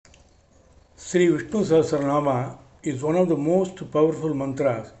Sri Vishnu Sahasranama is one of the most powerful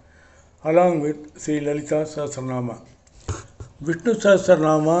mantras along with Sri Lalita Sahasranama. Vishnu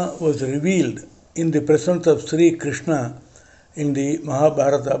Sahasranama was revealed in the presence of Sri Krishna in the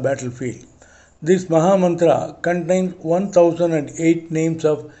Mahabharata battlefield. This Mahamantra contains 1008 names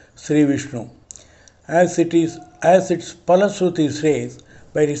of Sri Vishnu. As its Palashruti says,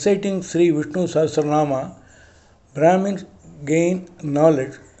 by reciting Sri Vishnu Sahasranama, Brahmins gain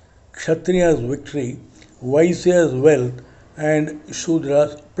knowledge, Kshatriyas victory, Vaisyas wealth, and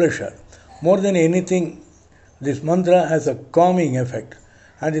Shudras pleasure. More than anything, this mantra has a calming effect,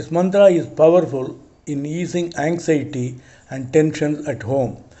 and this mantra is powerful in easing anxiety and tensions at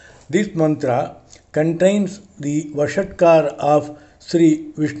home. This mantra contains the Vashatkar of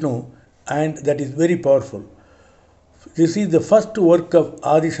Sri Vishnu, and that is very powerful. This is the first work of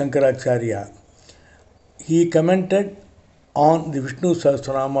Adi Shankaracharya. He commented on the Vishnu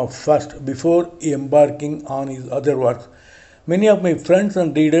Sahasranama first before embarking on his other works. Many of my friends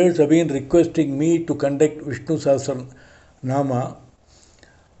and readers have been requesting me to conduct Vishnu Sahasranama.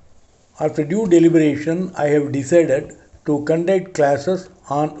 After due deliberation, I have decided to conduct classes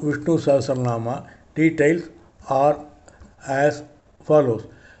on Vishnu Sahasranama. Details are as follows.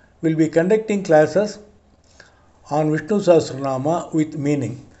 We will be conducting classes on Vishnu Sahasranama with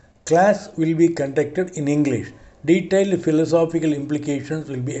meaning. Class will be conducted in English. Detailed philosophical implications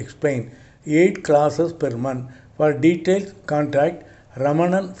will be explained. 8 classes per month. For details, contact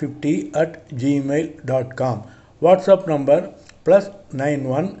ramanan50@gmail.com. WhatsApp number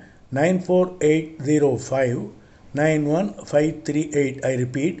 +91 94805 91538. I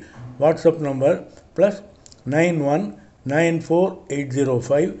repeat, WhatsApp number +91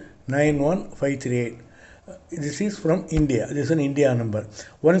 94805 91538. This is from India. This is an India number.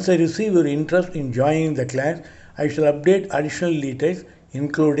 Once I receive your interest in joining the class, I shall update additional details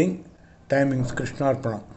including timings. Krishnarpanam.